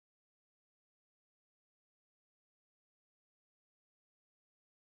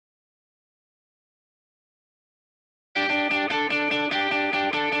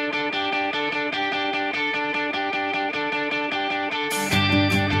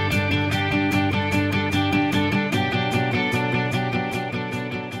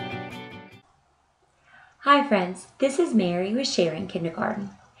Hi friends, this is Mary with Sharing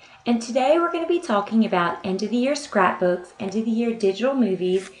Kindergarten, and today we're going to be talking about end of the year scrapbooks, end of the year digital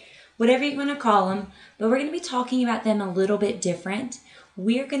movies, whatever you want to call them, but we're going to be talking about them a little bit different.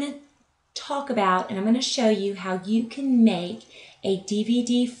 We're going to talk about, and I'm going to show you how you can make a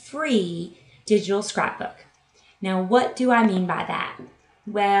DVD-free digital scrapbook. Now, what do I mean by that?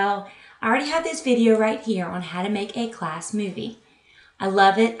 Well, I already have this video right here on how to make a class movie. I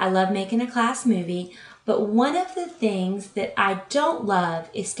love it. I love making a class movie. But one of the things that I don't love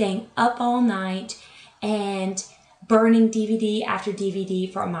is staying up all night and burning DVD after DVD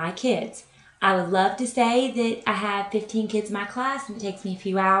for my kids. I would love to say that I have 15 kids in my class and it takes me a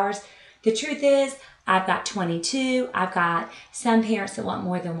few hours. The truth is, I've got 22. I've got some parents that want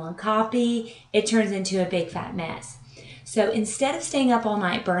more than one copy. It turns into a big fat mess. So instead of staying up all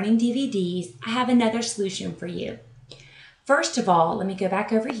night burning DVDs, I have another solution for you. First of all, let me go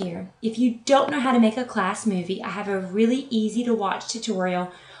back over here. If you don't know how to make a class movie, I have a really easy to watch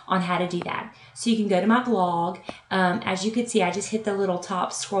tutorial on how to do that. So you can go to my blog. As you can see, I just hit the little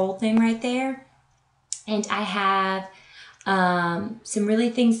top scroll thing right there. And I have some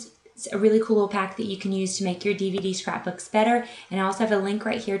really things, a really cool little pack that you can use to make your DVD scrapbooks better. And I also have a link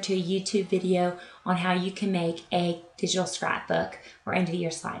right here to a YouTube video on how you can make a digital scrapbook or end of the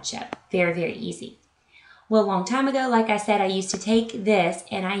year slideshow. Very, very easy. Well, a long time ago, like I said, I used to take this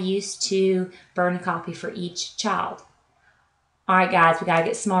and I used to burn a copy for each child. All right, guys, we got to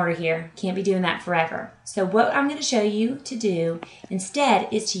get smarter here. Can't be doing that forever. So what I'm going to show you to do instead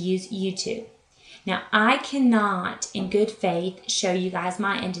is to use YouTube. Now, I cannot, in good faith, show you guys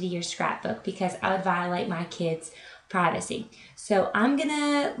my end of the year scrapbook because I would violate my kids' privacy. So I'm going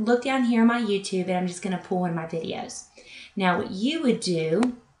to look down here on my YouTube and I'm just going to pull in my videos. Now, what you would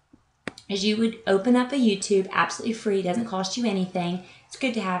do is you would open up a YouTube, absolutely free, doesn't cost you anything. It's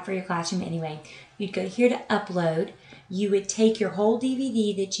good to have for your classroom anyway. You'd go here to upload. You would take your whole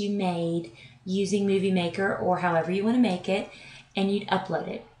DVD that you made using Movie Maker or however you want to make it, and you'd upload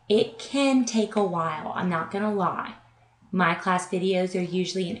it. It can take a while, I'm not going to lie. My class videos are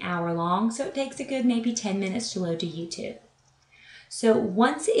usually an hour long, so it takes a good maybe 10 minutes to load to YouTube. So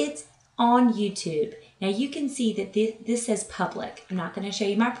once it's on YouTube, now you can see that this says public. I'm not going to show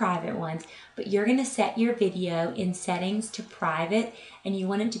you my private ones, but you're going to set your video in settings to private and you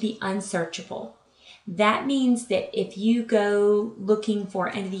want it to be unsearchable. That means that if you go looking for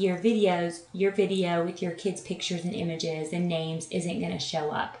end of the year videos, your video with your kids' pictures and images and names isn't going to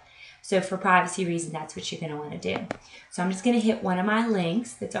show up. So for privacy reasons, that's what you're going to want to do. So I'm just going to hit one of my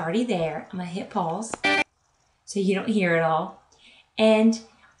links that's already there. I'm going to hit pause so you don't hear it all. And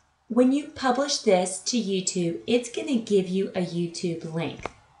when you publish this to YouTube, it's going to give you a YouTube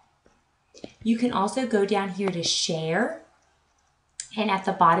link. You can also go down here to share, and at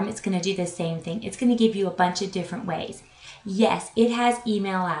the bottom it's going to do the same thing. It's going to give you a bunch of different ways. Yes, it has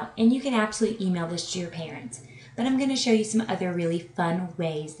email out, and you can absolutely email this to your parents, but I'm going to show you some other really fun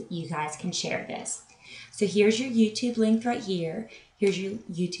ways that you guys can share this. So here's your YouTube link right here. Here's your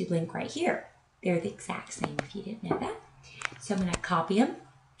YouTube link right here. They're the exact same if you didn't know that. So I'm going to copy them.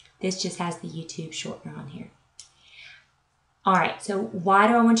 This just has the YouTube shortener on here. All right, so why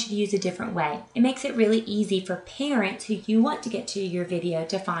do I want you to use a different way? It makes it really easy for parents who you want to get to your video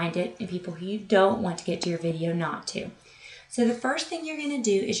to find it and people who you don't want to get to your video not to. So the first thing you're going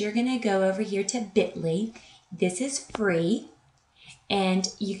to do is you're going to go over here to Bitly. This is free and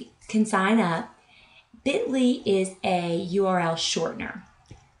you can sign up. Bitly is a URL shortener.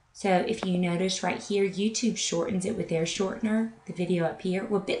 So if you notice right here, YouTube shortens it with their shortener, the video up here.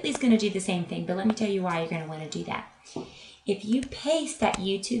 Well, Bitly's going to do the same thing, but let me tell you why you're going to want to do that. If you paste that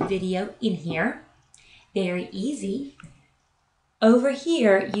YouTube video in here, very easy, over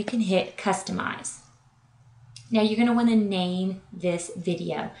here you can hit customize. Now you're going to want to name this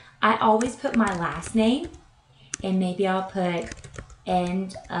video. I always put my last name, and maybe I'll put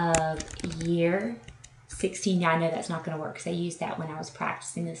end of year 16. I know that's not going to work because I used that when I was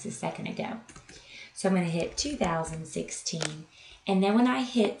practicing this a second ago. So I'm going to hit 2016. And then when I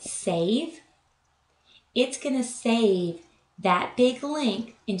hit save, it's going to save that big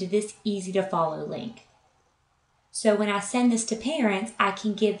link into this easy to follow link. So when I send this to parents, I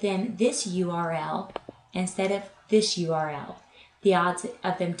can give them this URL instead of this URL. The odds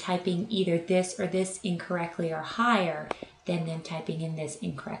of them typing either this or this incorrectly are higher than them typing in this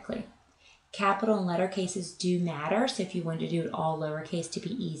incorrectly. Capital and letter cases do matter, so if you wanted to do it all lowercase to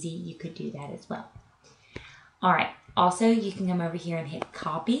be easy, you could do that as well. All right, also you can come over here and hit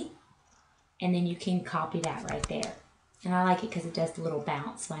copy, and then you can copy that right there. And I like it because it does the little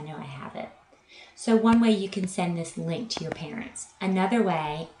bounce, so I know I have it. So one way you can send this link to your parents. Another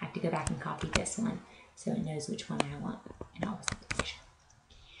way, I have to go back and copy this one. so it knows which one I want and always have the picture.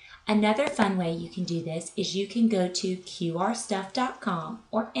 Another fun way you can do this is you can go to qrstuff.com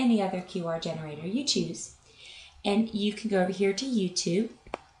or any other QR generator you choose, and you can go over here to YouTube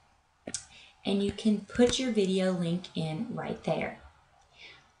and you can put your video link in right there.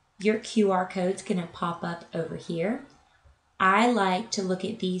 Your QR code's going to pop up over here. I like to look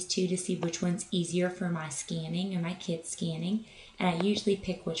at these two to see which one's easier for my scanning and my kids scanning, and I usually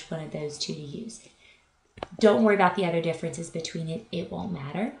pick which one of those two to use. Don't worry about the other differences between it. It won't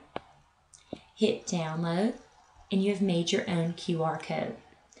matter. Hit download, and you have made your own QR code.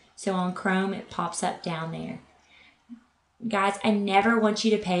 So on Chrome, it pops up down there. Guys, I never want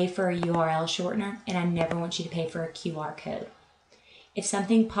you to pay for a URL shortener, and I never want you to pay for a QR code. If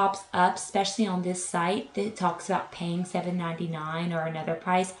something pops up, especially on this site that talks about paying $7.99 or another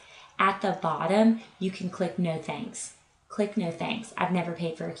price, at the bottom, you can click no thanks. Click no thanks. I've never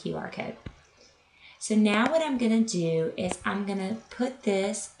paid for a QR code. So now what I'm going to do is I'm going to put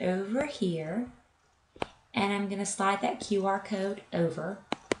this over here, and I'm going to slide that QR code over.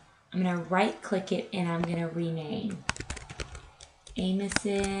 I'm going to right click it, and I'm going to rename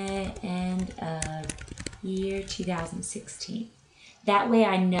Amos's end of year 2016. That way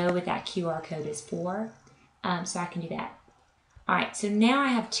I know what that QR code is for, so I can do that. All right, so now I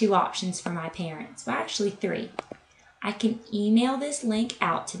have two options for my parents. Well, actually three. I can email this link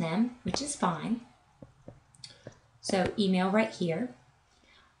out to them, which is fine. So email right here.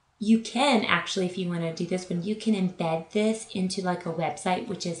 You can actually, if you want to do this one, you can embed this into like a website,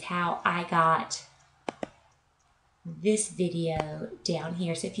 which is how I got this video down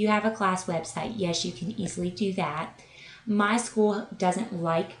here. So if you have a class website, yes, you can easily do that. My school doesn't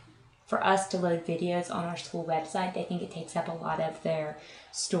like for us to load videos on our school website. They think it takes up a lot of their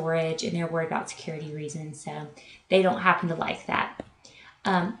storage and they're worried about security reasons, so they don't happen to like that.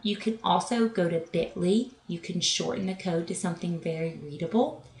 You can also go to bit.ly. You can shorten the code to something very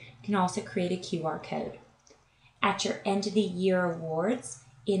readable. You can also create a QR code. At your end of the year awards,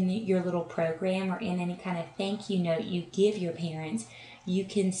 in your little program or in any kind of thank you note you give your parents, you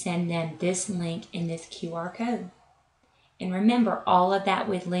can send them this link and this QR code. And remember, all of that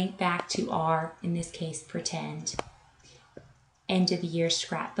would link back to our, in this case, pretend end of the year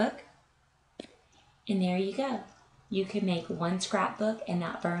scrapbook. And there you go. You can make one scrapbook and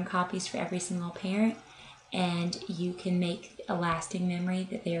not burn copies for every single parent. And you can make a lasting memory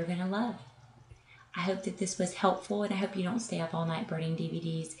that they are going to love. I hope that this was helpful, and I hope you don't stay up all night burning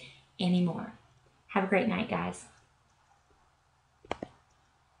DVDs anymore. Have a great night, guys.